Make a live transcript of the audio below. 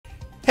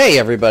Hey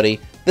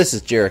everybody, this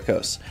is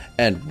Jerichos,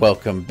 and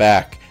welcome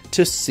back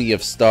to Sea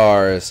of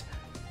Stars.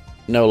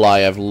 No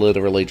lie, I've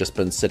literally just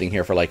been sitting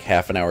here for like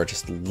half an hour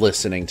just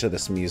listening to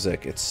this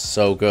music. It's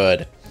so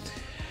good.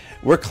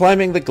 We're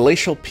climbing the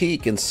glacial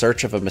peak in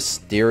search of a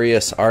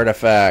mysterious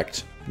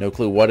artifact. No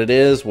clue what it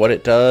is, what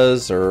it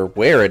does, or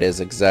where it is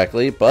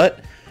exactly,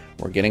 but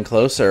we're getting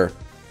closer.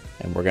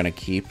 And we're gonna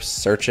keep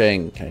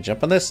searching. Can I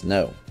jump on this?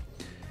 No.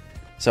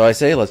 So I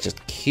say let's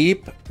just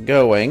keep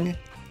going.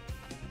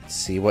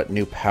 See what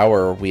new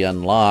power we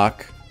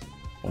unlock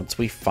once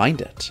we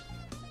find it.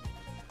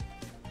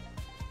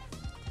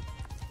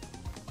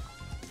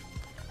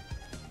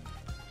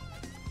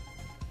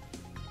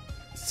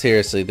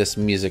 Seriously, this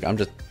music, I'm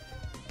just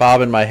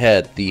bobbing my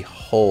head the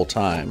whole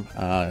time.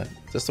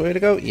 Is this the way to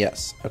go?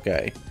 Yes.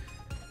 Okay.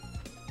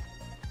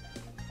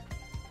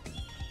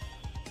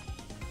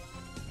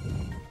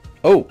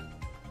 Oh,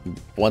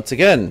 once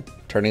again,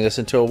 turning this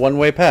into a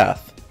one-way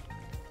path.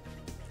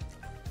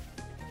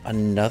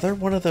 Another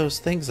one of those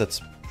things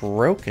that's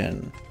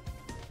broken.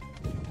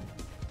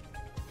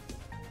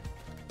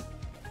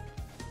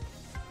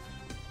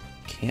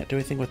 Can't do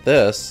anything with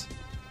this.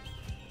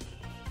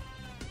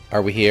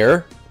 Are we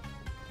here?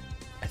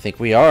 I think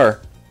we are.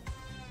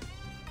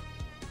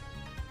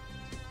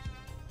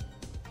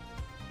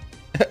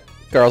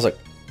 Carl's like,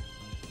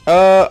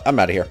 I'm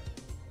out of here.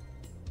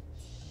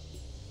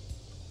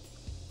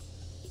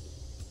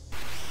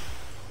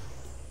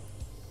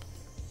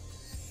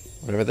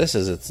 Whatever this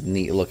is, it's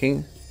neat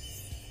looking.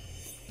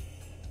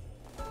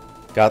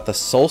 Got the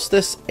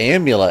Solstice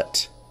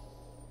Amulet.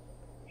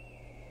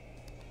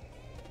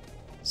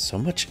 So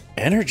much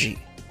energy.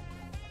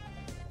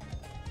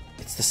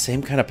 It's the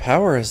same kind of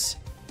power as...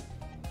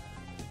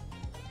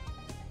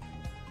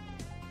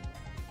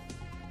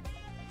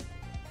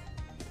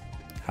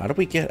 How do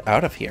we get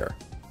out of here?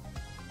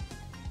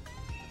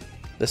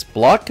 This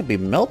block can be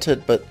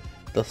melted, but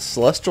the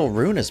Celestial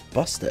Rune is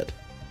busted.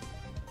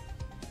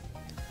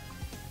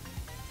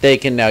 They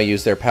can now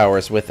use their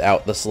powers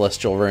without the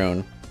Celestial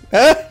Rune.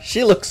 Ah,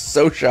 she looks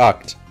so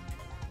shocked.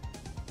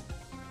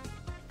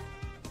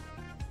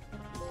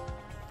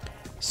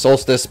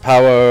 Solstice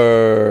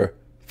power!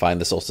 Find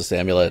the Solstice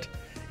Amulet.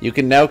 You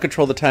can now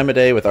control the time of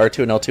day with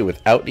R2 and L2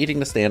 without needing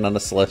to stand on a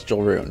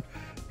Celestial Rune.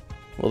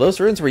 Well, those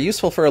runes were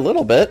useful for a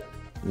little bit.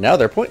 Now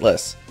they're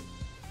pointless.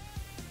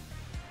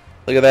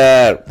 Look at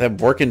that. Them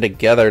working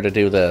together to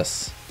do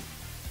this.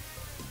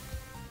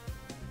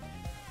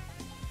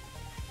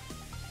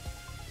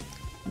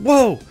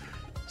 Whoa!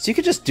 So you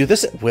can just do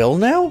this at will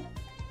now?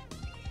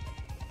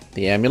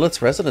 The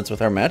amulet's resonance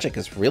with our magic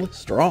is really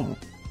strong.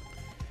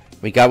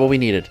 We got what we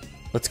needed.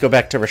 Let's go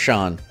back to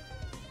Rashan.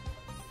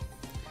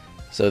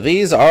 So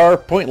these are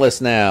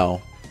pointless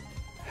now.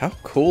 How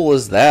cool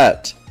is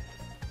that?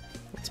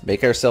 Let's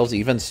make ourselves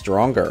even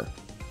stronger.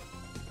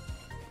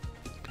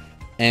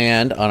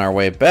 And on our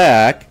way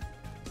back...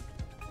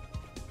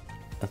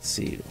 Let's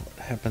see,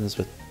 what happens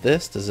with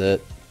this? Does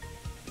it...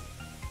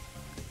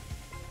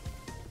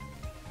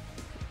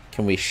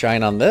 Can we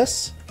shine on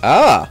this?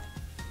 Ah!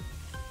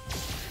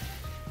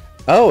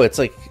 Oh, it's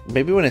like,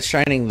 maybe when it's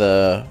shining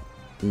the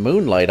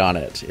moonlight on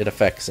it, it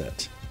affects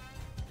it.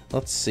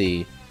 Let's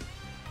see.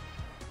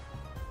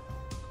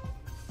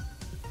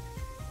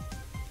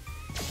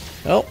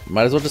 Oh,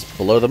 might as well just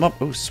blow them up.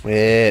 Ooh,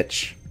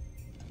 switch.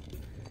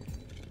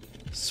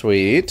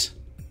 Sweet.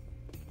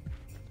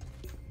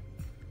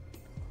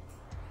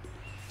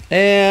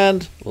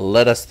 And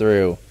let us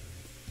through.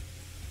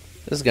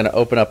 This is going to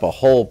open up a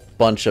whole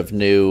bunch of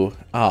new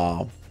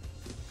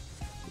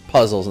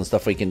puzzles and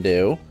stuff we can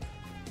do.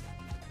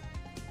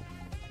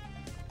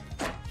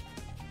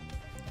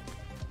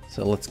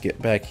 So let's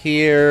get back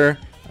here.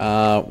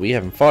 We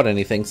haven't fought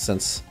anything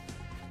since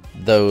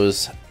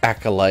those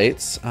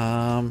acolytes.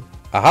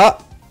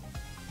 Aha!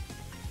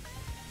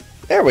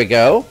 There we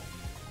go.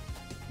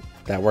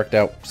 That worked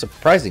out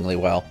surprisingly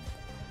well.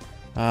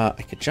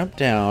 I could jump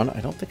down.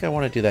 I don't think I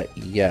want to do that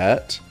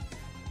yet.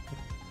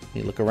 Let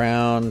me look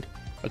around.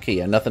 Okay,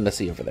 yeah, nothing to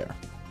see over there.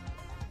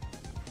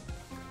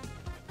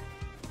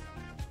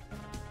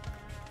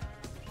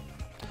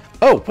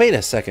 Oh, wait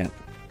a second.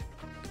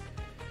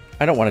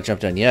 I don't want to jump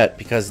down yet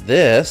because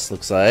this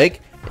looks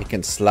like it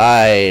can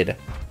slide.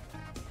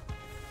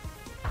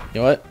 You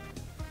know what?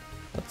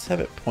 Let's have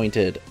it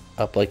pointed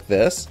up like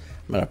this.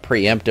 I'm going to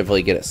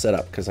preemptively get it set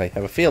up because I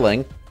have a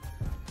feeling...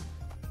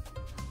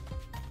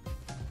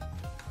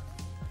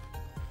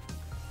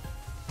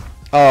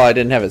 Oh, I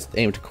didn't have it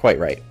aimed quite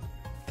right.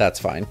 That's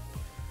fine.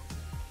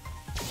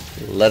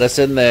 Let us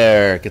in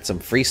there. Get some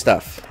free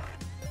stuff.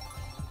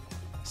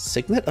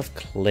 Signet of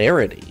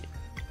Clarity.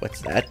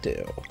 What's that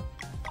do?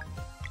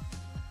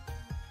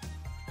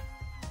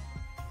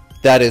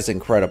 That is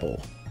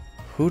incredible.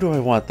 Who do I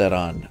want that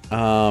on?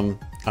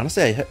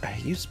 Honestly, I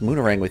use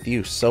Moonerang with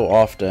you so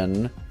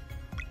often.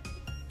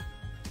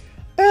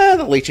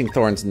 The Leeching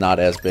Thorn's not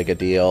as big a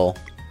deal.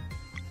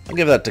 I'll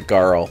give that to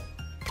Garl,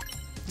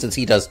 since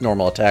he does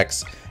normal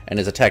attacks and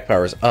his attack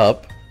power is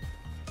up.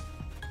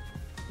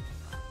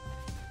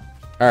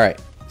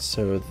 Alright,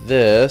 so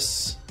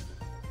this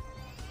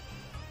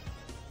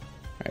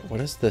what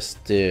does this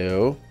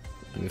do?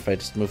 Maybe if I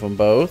just move them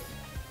both?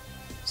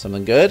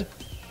 Something good?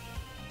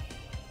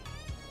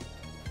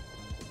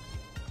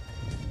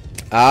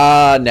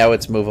 Ah, now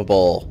it's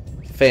movable.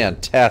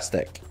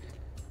 Fantastic.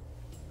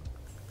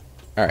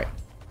 Alright.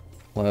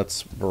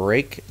 Let's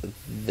break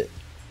the...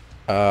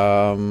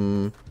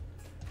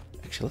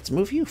 Actually, let's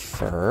move you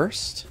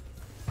first.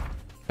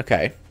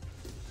 Okay.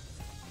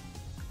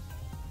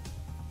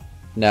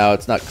 Now,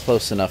 it's not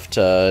close enough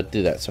to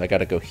do that, so I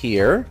gotta go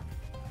here.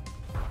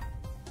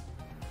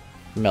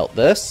 Melt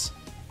this.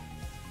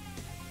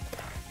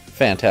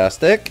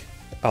 Fantastic.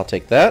 I'll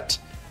take that.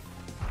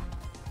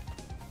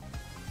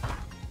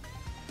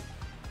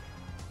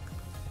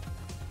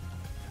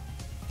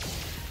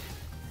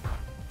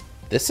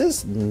 This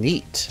is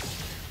neat.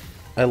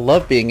 I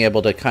love being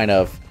able to kind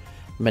of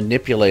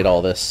manipulate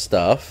all this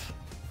stuff.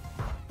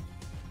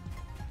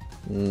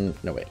 No,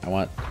 wait, I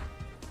want...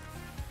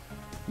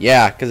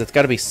 Yeah, because it's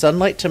got to be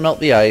sunlight to melt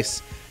the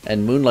ice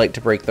and moonlight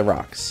to break the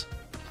rocks.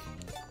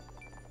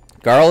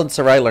 Garl and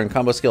Sarai learn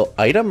combo skill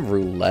Item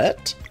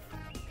Roulette.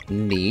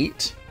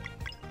 Neat.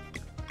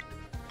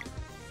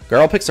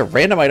 Garl picks a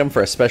random item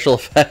for a special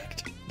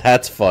effect.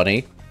 That's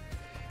funny.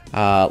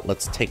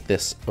 Let's take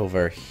this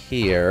over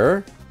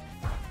here.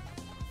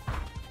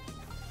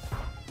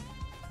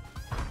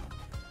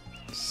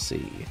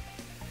 See.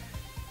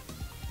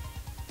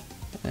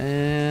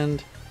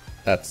 And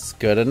that's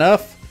good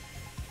enough.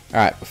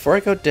 Alright, before I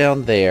go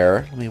down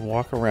there, let me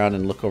walk around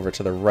and look over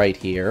to the right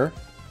here.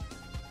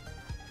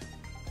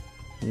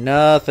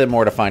 Nothing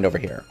more to find over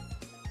here.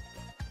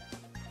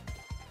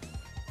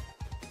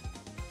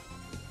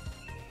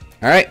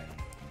 Alright.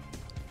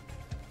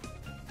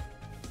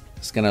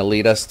 It's gonna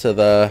lead us to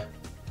the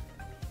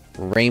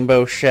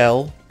rainbow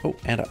shell. Oh,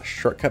 and a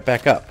shortcut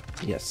back up.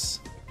 Yes.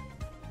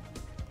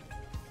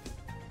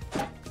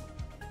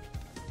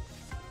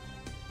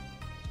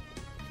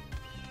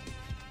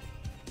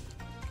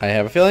 I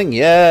have a feeling,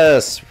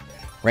 yes!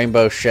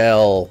 Rainbow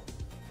shell.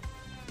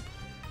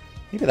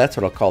 Maybe that's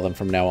what I'll call them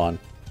from now on.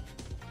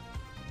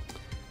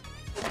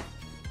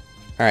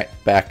 Alright,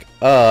 back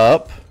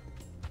up.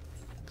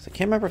 'Cause I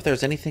can't remember if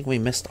there's anything we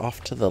missed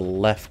off to the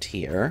left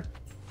here.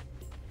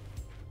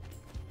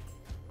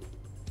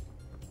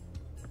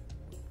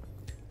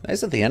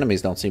 Nice that the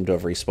enemies don't seem to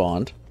have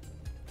respawned.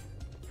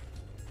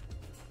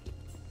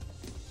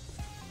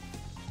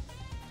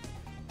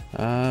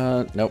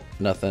 Nope,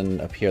 nothing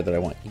up here that I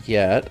want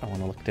yet. I want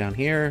to look down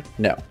here.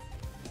 No.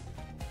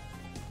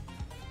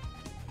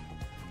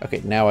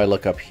 Okay, now I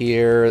look up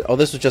here. Oh,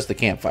 this was just the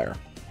campfire.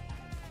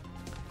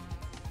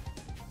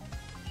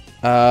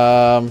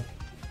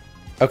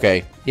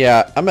 Okay,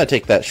 yeah, I'm gonna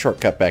take that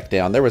shortcut back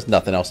down. There was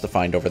nothing else to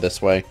find over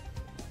this way.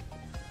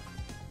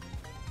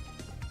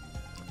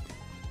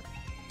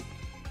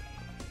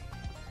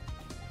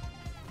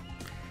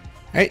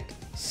 Alright,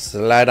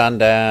 slide on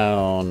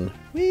down.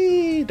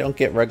 Whee! Don't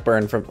get rug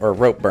burn from, or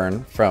rope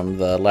burn from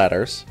the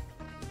ladders.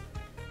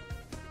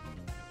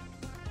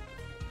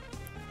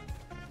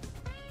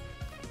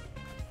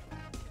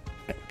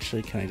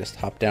 Actually, can I just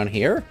hop down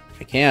here?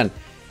 I can.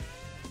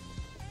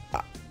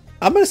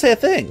 I'm going to say a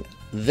thing.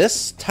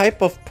 This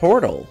type of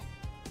portal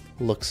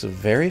looks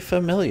very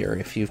familiar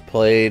if you've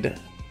played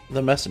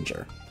The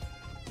Messenger.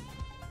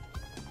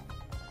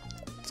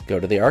 Let's go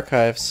to the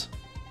archives.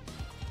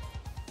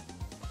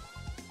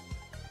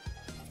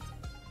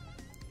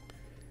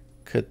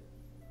 Could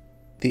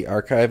the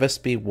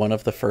archivist be one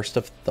of the first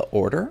of the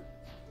Order?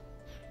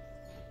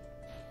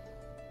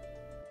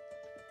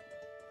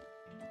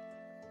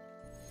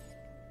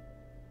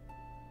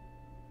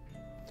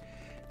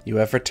 You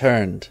have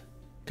returned.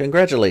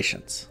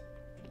 Congratulations.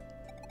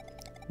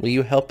 Will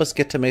you help us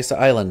get to Mesa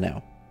Island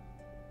now?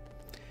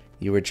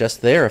 You were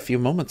just there a few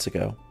moments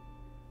ago.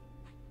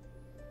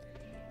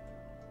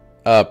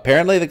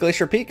 Apparently the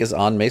Glacier Peak is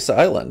on Mesa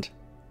Island.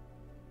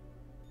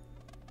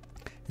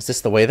 Is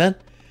this the way then?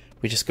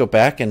 We just go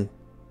back and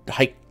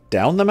hike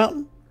down the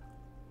mountain?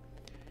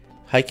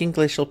 Hiking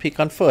Glacial Peak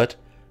on foot?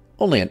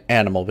 Only an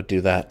animal would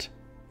do that.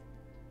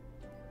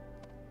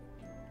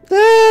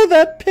 Ah,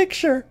 that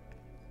picture!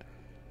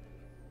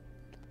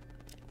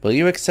 Will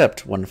you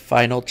accept one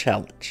final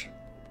challenge?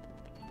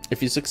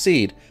 If you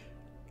succeed,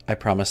 I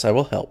promise I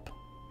will help.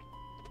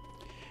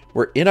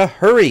 We're in a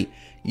hurry!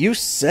 You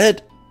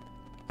said...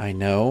 I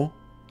know.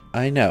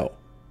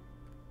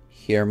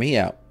 Hear me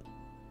out.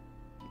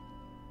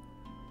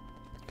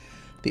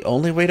 The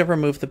only way to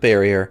remove the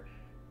barrier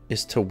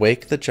is to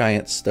wake the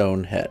giant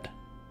stone head.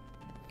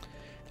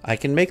 I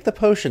can make the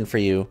potion for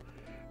you,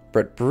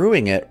 but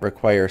brewing it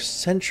requires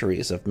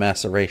centuries of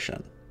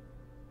maceration.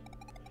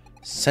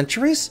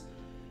 Centuries?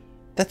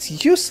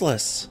 That's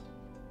useless!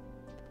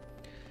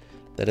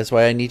 That is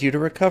why I need you to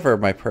recover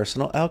my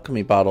personal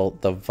alchemy bottle,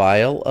 the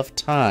Vial of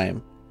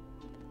Time.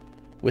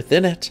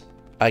 Within it,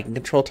 I can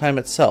control time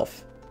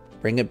itself.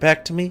 Bring it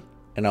back to me,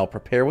 and I'll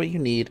prepare what you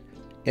need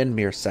in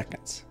mere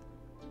seconds.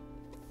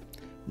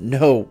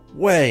 No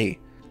way!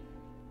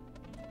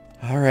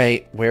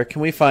 Alright, where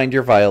can we find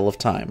your Vial of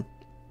Time?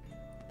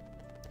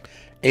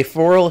 A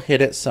Forel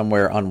hid it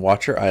somewhere on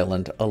Watcher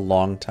Island a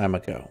long time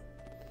ago.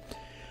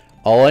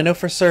 All I know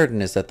for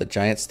certain is that the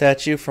giant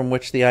statue from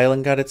which the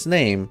island got its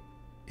name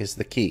is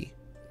the key.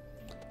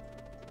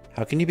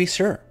 How can you be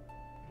sure?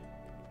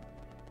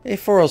 A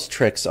Forel's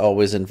tricks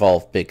always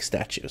involve big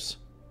statues.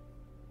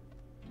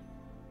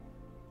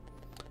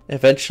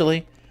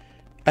 Eventually,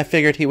 I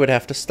figured he would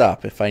have to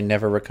stop if I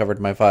never recovered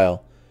my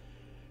vial.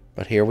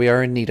 But here we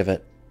are in need of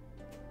it.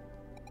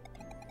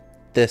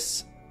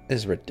 This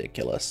is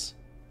ridiculous.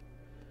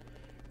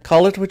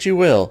 Call it what you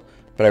will,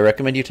 but I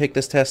recommend you take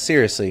this task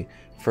seriously,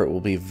 for it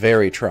will be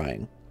very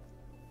trying.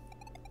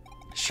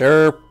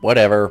 Sure,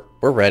 whatever.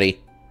 We're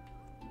ready.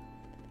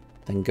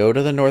 Then go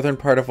to the northern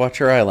part of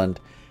Watcher Island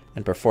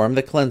and perform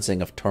the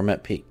cleansing of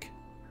Torment Peak.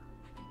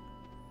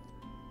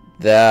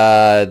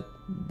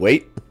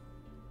 Wait.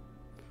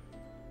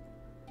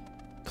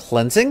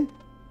 Cleansing?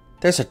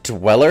 There's a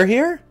dweller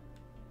here?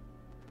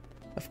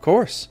 Of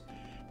course.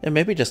 It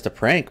may be just a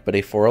prank, but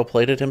a Forel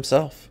played it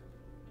himself.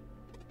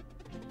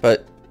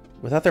 But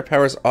without their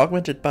powers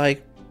augmented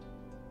by...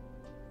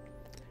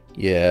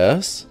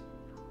 Yes?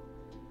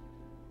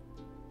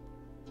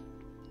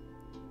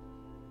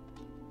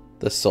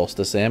 The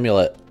Solstice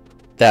Amulet.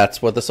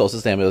 That's what the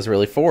Solstice Amulet is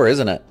really for,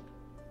 isn't it?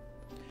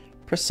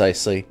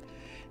 Precisely.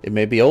 It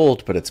may be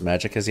old, but its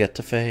magic has yet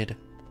to fade.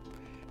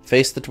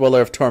 Face the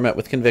Dweller of Torment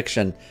with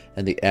conviction,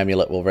 and the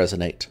amulet will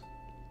resonate.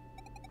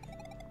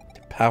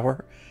 The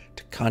power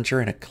to conjure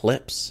an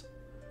eclipse.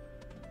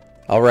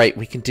 Alright,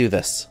 we can do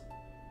this.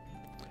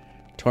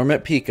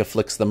 Torment Peak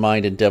afflicts the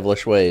mind in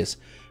devilish ways,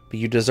 but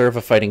you deserve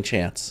a fighting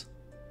chance.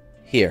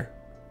 Here.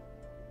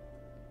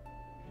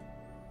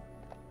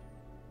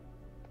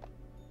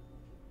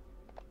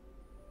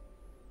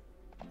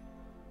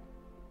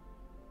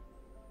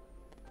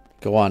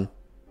 Go on.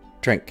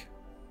 Drink.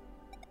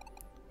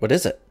 What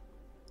is it?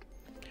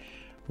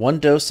 1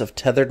 dose of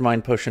tethered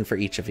mind potion for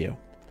each of you.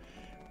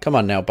 Come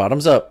on now,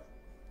 bottoms up.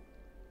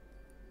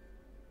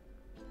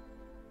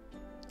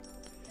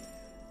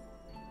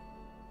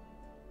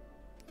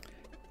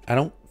 I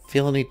don't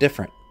feel any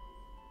different.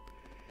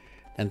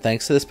 And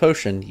thanks to this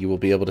potion, you will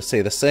be able to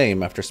say the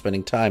same after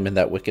spending time in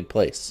that wicked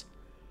place.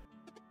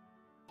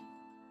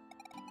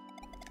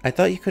 I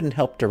thought you couldn't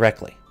help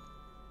directly.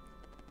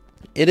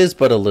 It is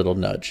but a little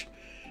nudge.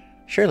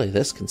 Surely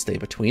this can stay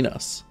between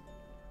us.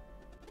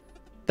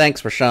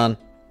 Thanks, Rashawn.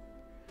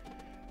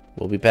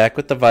 We'll be back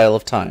with the Vial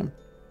of Time.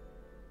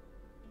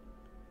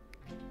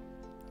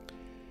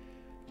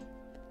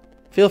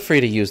 Feel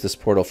free to use this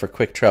portal for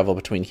quick travel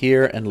between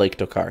here and Lake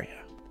Dokaria.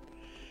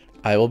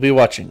 I will be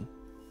watching.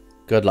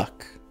 Good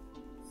luck.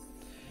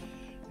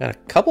 Got a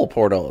couple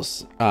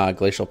portals.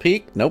 Glacial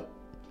Peak? Nope.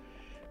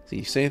 Do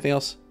you say anything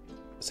else?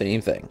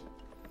 Same thing.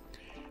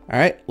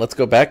 Alright, let's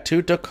go back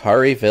to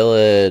Dokari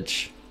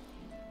Village.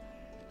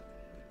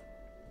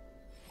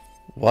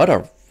 What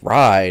a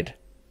ride.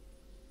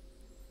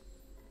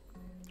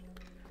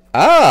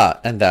 Ah,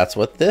 and that's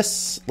what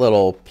this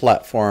little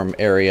platform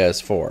area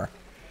is for.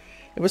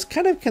 It was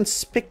kind of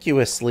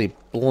conspicuously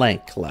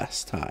blank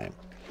last time.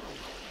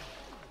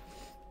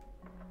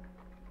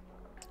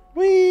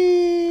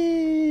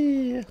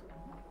 Whee!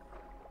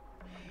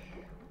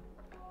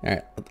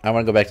 Alright, I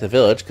want to go back to the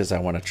village because I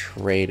want to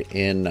trade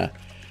in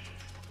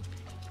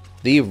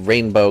the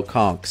rainbow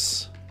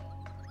conchs.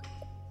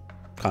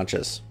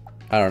 Conches.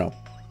 I don't know.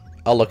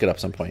 I'll look it up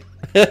some point.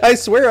 I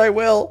swear I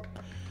will.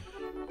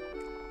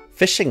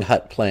 Fishing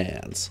hut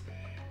plans.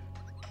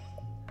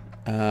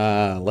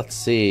 Let's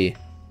see.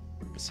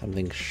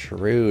 Something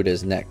shrewd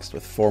is next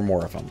with 4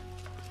 more of them.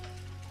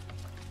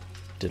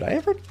 Did I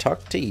ever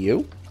talk to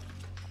you?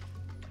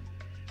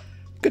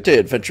 Good day,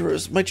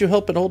 adventurers. Might you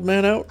help an old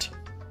man out?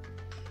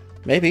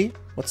 Maybe.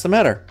 What's the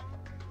matter?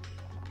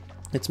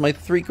 It's my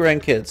 3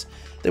 grandkids.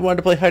 They wanted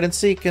to play hide and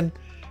seek and,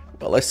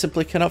 well, I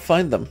simply cannot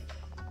find them.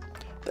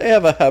 They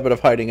have a habit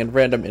of hiding in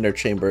random inner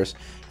chambers,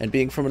 and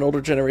being from an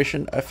older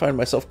generation, I find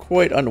myself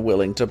quite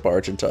unwilling to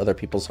barge into other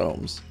people's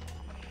homes.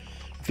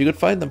 If you could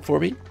find them for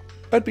me,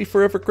 I'd be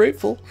forever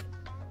grateful.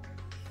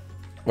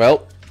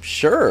 Well,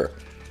 sure.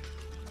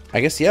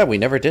 I guess, yeah, we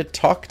never did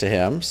talk to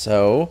him,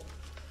 so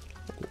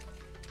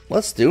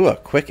let's do a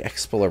quick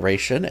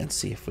exploration and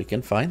see if we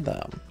can find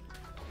them.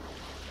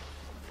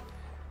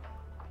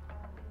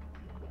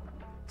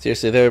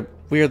 Seriously, the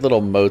weird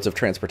little modes of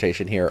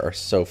transportation here are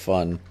so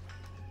fun.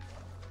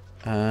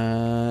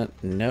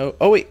 No.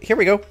 Oh, wait, here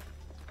we go.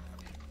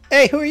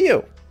 Hey, who are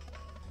you?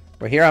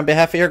 We're here on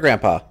behalf of your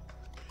grandpa.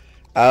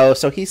 Oh,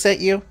 so he sent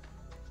you?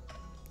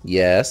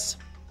 Yes.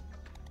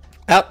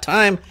 Out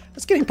time. I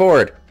was getting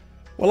bored.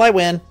 Well, I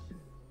win.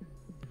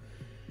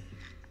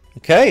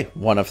 Okay,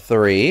 1 of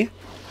 3.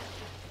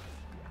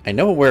 I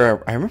remember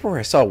where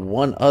I saw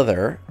one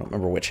other. I don't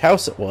remember which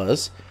house it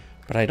was,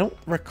 but I don't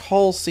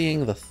recall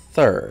seeing the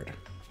 3rd.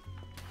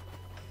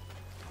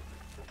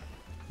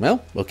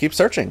 Well, we'll keep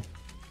searching.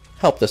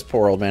 Help this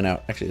poor old man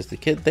out. Actually, is the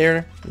kid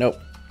there? Nope.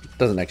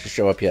 Doesn't actually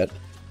show up yet.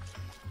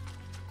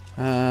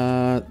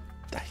 I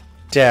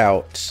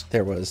doubt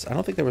there was. I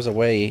don't think there was a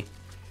way.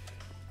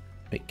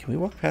 Wait, can we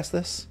walk past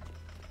this?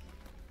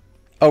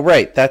 Oh,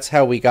 right. That's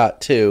how we got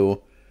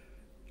to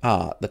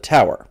the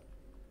tower.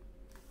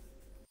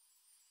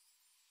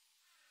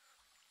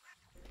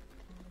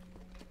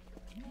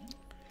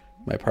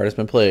 My part has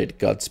been played.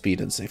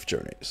 Godspeed and safe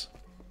journeys.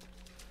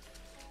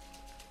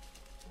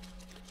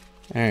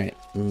 Alright.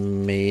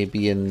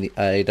 Maybe in the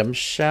item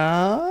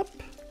shop?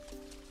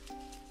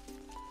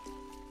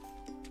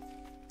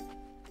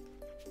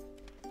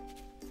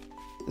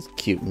 It's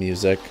cute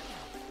music.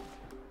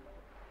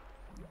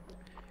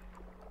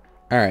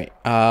 Alright,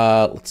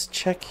 let's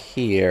check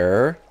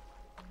here.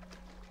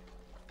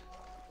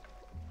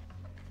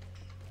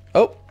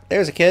 Oh,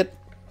 there's a kid.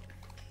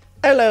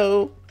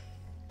 Hello.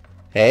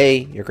 Hey,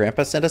 your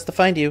grandpa sent us to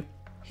find you.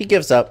 He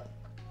gives up.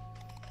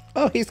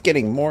 Oh, he's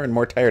getting more and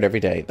more tired every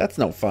day. That's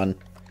no fun.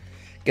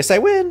 Guess I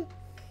win.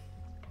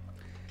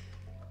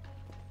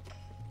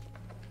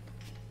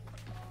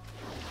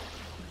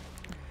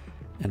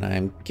 And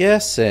I'm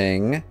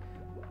guessing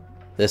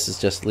this is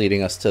just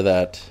leading us to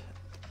that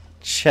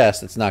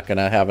chest. It's not going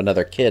to have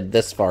another kid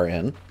this far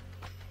in.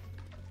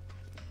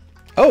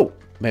 Oh,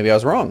 maybe I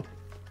was wrong.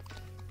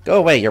 Go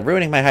away, you're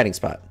ruining my hiding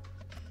spot.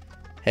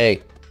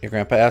 Hey, your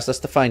grandpa asked us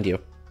to find you.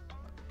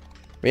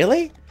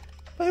 Really?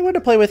 I want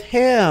to play with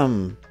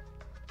him.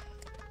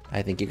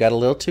 I think you got a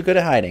little too good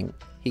at hiding.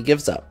 He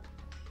gives up.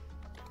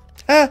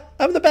 Ha!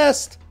 I'm the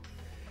best!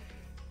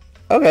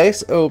 Okay,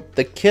 so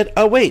the kid...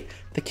 Oh, wait.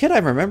 The kid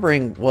I'm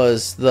remembering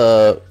was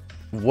the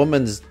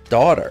woman's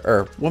daughter,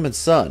 or woman's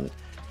son.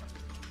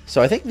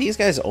 So I think these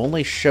guys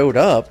only showed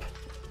up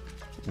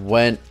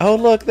when... Oh,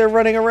 look, they're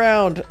running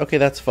around. Okay,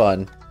 that's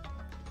fun.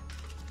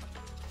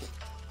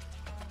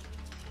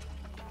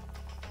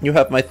 You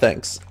have my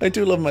thanks. I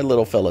do love my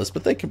little fellas,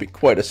 but they can be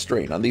quite a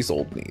strain on these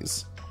old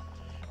knees.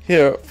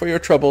 Here, for your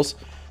troubles,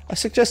 I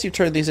suggest you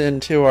turn these in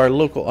to our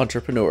local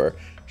entrepreneur.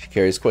 She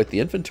carries quite the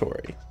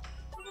inventory.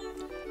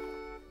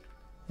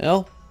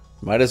 Well,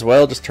 might as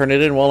well just turn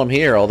it in while I'm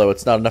here, although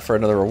it's not enough for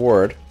another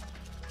reward.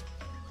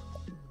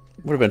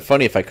 Would have been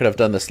funny if I could have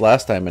done this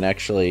last time and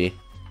actually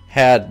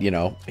had, you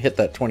know, hit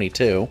that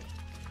 22.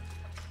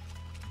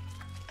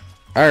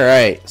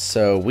 Alright,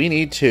 so we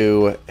need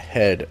to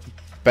head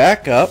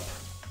back up.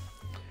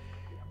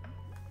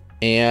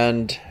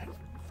 And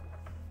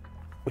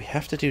we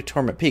have to do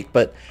Torment Peak,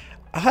 but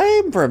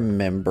I'm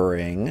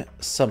remembering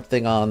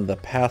something on the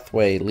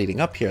pathway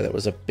leading up here that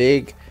was a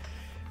big,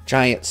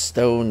 giant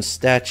stone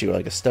statue,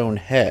 like a stone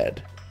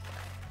head.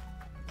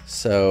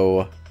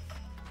 So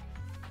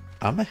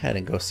I'm gonna head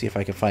and go see if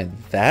I can find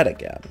that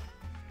again.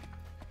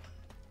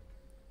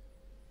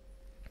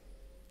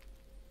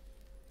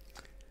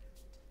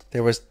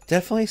 There was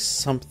definitely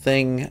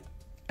something,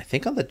 I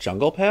think, on the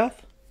jungle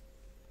path.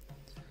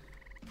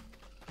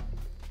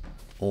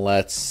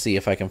 Let's see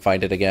if I can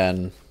find it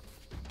again.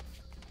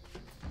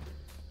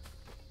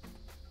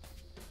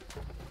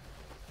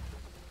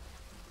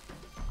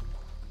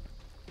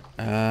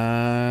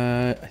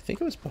 I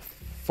think it was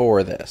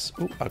before this.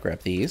 Ooh, I'll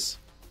grab these.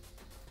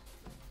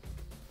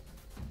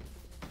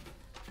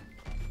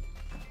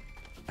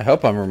 I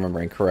hope I'm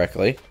remembering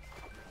correctly.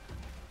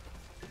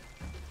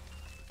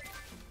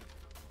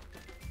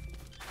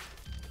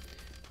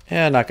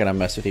 Yeah, not gonna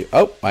mess with you.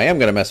 Oh, I am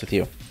gonna mess with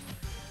you.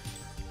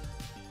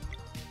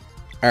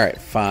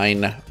 Alright,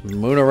 fine.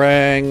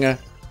 Moonerang.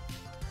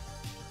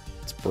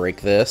 Let's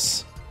break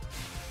this.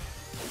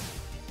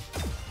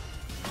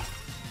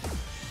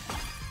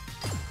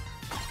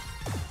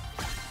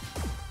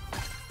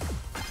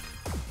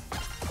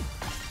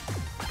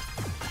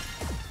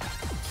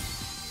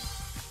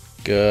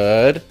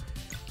 Good.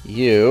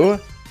 You.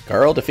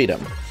 Carl, defeat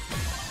him.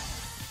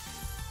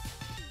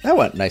 That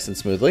went nice and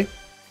smoothly.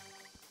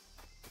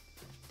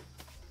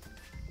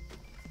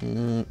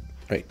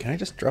 Wait, can I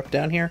just drop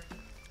down here?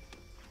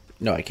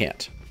 No, I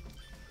can't.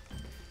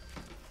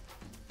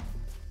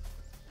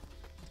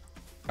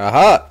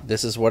 Aha!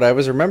 This is what I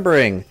was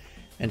remembering.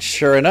 And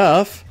sure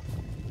enough,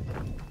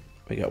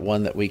 we got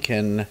one that we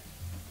can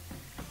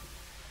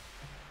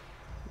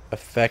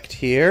affect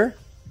here.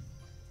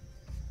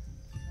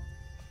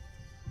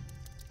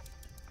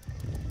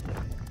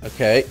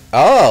 Okay.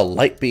 Oh,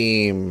 light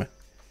beam.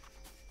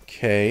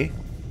 Okay.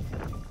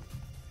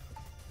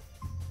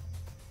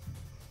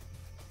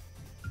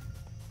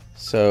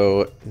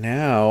 So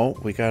now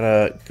we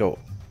gotta go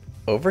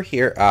over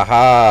here.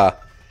 Aha!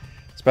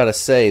 I was about to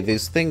say,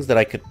 these things that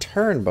I could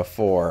turn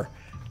before,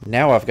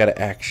 now I've got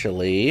to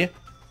actually...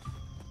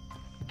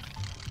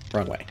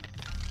 Wrong way.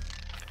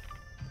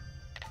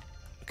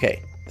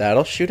 Okay,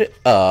 that'll shoot it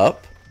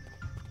up.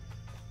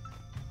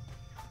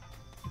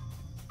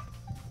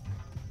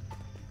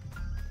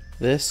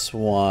 This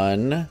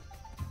one,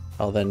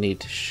 I'll then need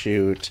to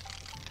shoot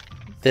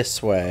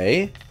this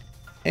way,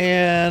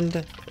 and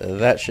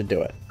that should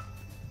do it.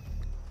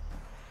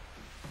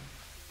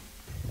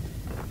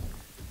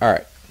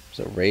 Alright,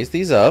 so raise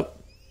these up.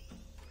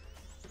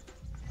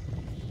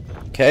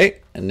 Okay,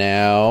 and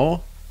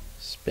now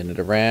spin it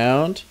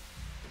around.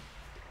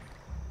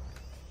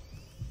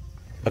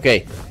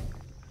 Okay,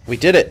 we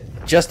did it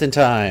just in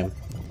time.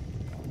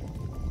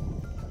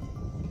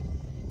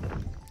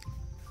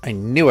 I I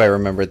knew I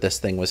remembered this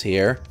thing was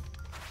here.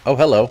 Oh,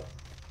 hello.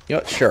 You know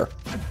what? Sure.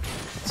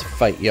 Let's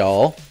fight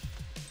y'all.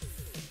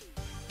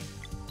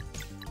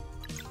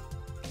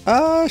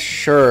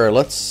 Sure.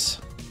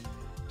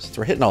 Since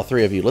we're hitting all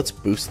three of you, let's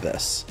boost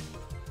this.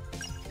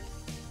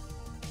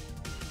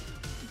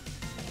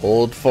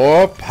 Hold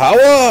for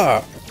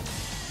power!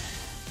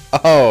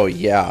 Oh,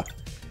 yeah.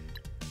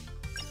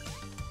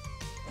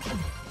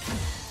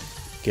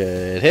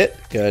 Good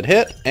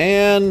hit,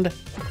 and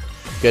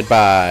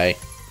goodbye.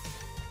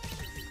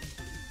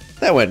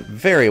 That went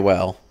very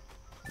well.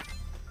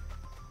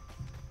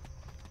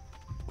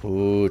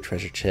 Ooh,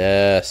 treasure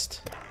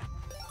chest.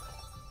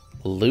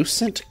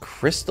 Lucent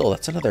crystal,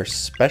 that's another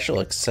special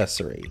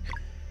accessory.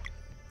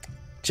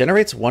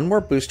 Generates one more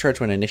boost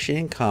charge when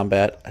initiating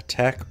combat,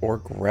 attack, or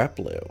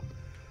grapple.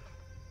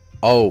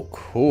 Oh,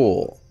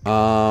 cool.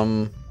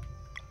 I'm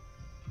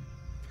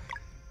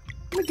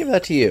gonna give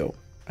that to you.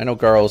 I know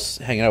Garl's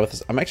hanging out with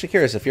us. I'm actually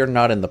curious if you're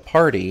not in the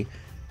party,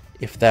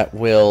 if that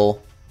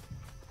will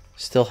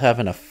still have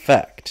an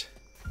effect.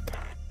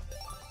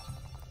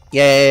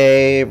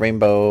 Yay,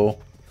 rainbow.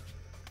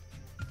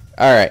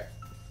 Alright.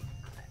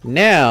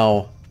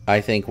 Now,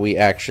 I think we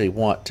actually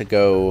want to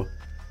go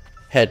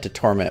head to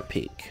Torment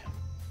Peak.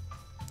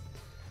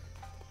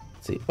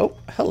 Let's see. Oh,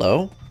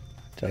 hello.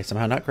 Did I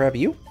somehow not grab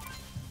you?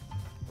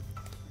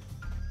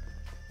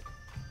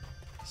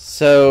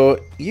 So,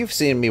 you've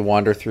seen me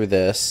wander through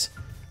this.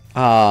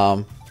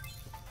 I'm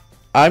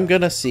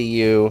gonna see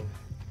you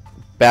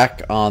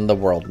back on the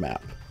world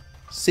map.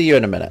 See you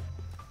in a minute.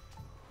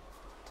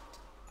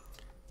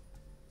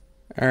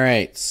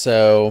 Alright,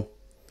 so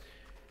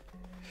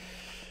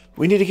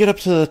we need to get up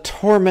to the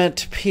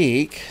Torment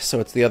Peak, so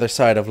it's the other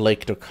side of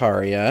Lake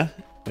Docaria,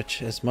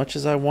 which, as much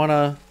as I want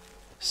to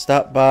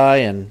stop by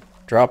and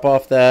drop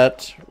off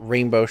that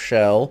rainbow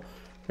shell,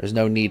 there's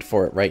no need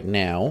for it right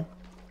now.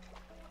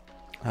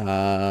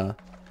 I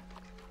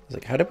was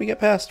like, how did we get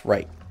past?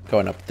 Right,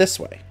 going up this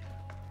way.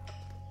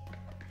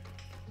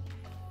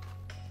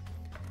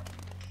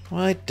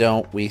 Why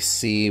don't we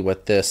see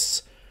what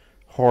this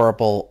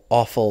horrible,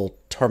 awful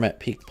Torment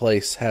Peak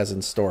place has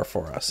in store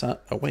for us, huh?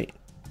 Oh, wait.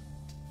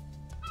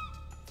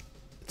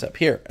 It's up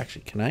here.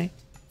 Actually, can I?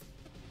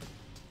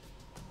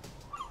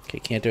 Okay,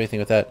 can't do anything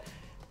with that.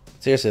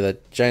 Seriously,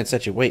 that giant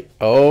statue. Wait.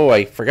 Oh,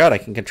 I forgot I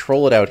can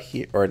control it out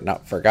here. Or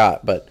not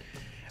forgot, but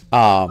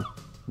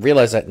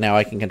realize that now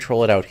I can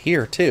control it out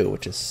here too,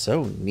 which is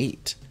so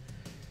neat.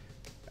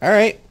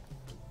 Alright.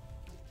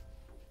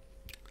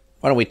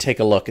 Why don't we take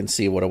a look and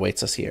see what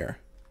awaits us here?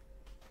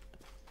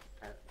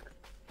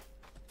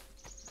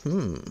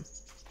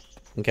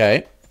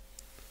 Okay.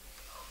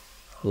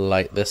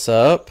 Light this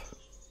up.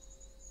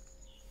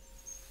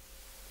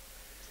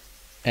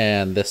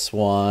 And this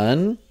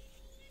one.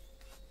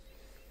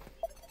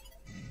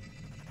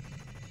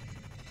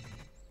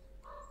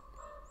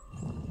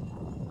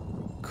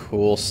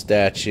 Cool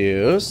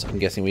statues. I'm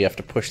guessing we have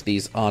to push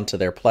these onto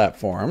their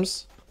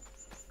platforms.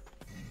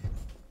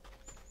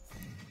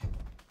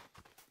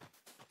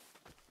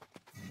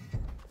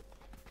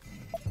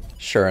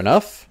 Sure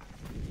enough.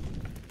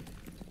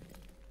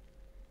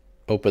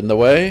 Open the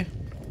way.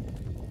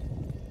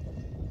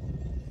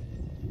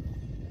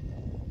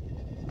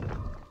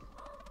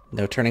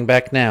 No turning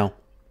back now.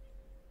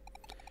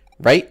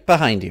 Right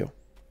behind you.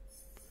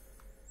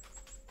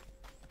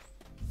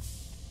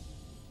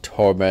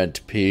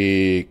 Torment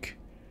Peak.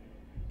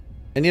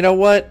 And you know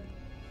what?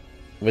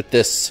 With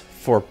this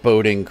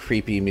foreboding,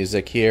 creepy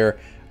music here,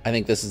 I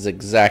think this is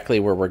exactly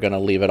where we're going to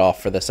leave it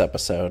off for this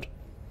episode.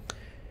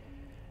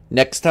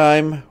 Next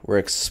time, we're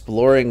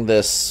exploring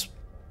this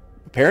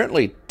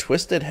apparently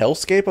twisted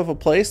hellscape of a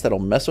place that'll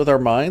mess with our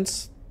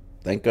minds.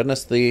 Thank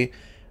goodness the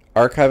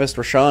archivist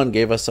Rashawn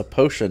gave us a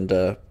potion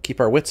to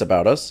keep our wits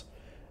about us.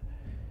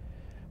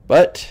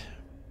 But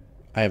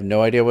I have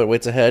no idea what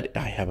waits ahead.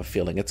 I have a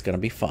feeling it's going to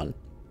be fun.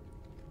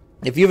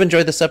 If you've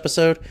enjoyed this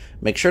episode,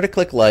 make sure to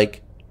click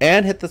like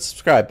and hit the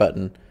subscribe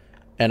button.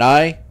 And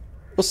I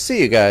will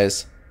see you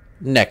guys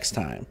next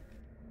time.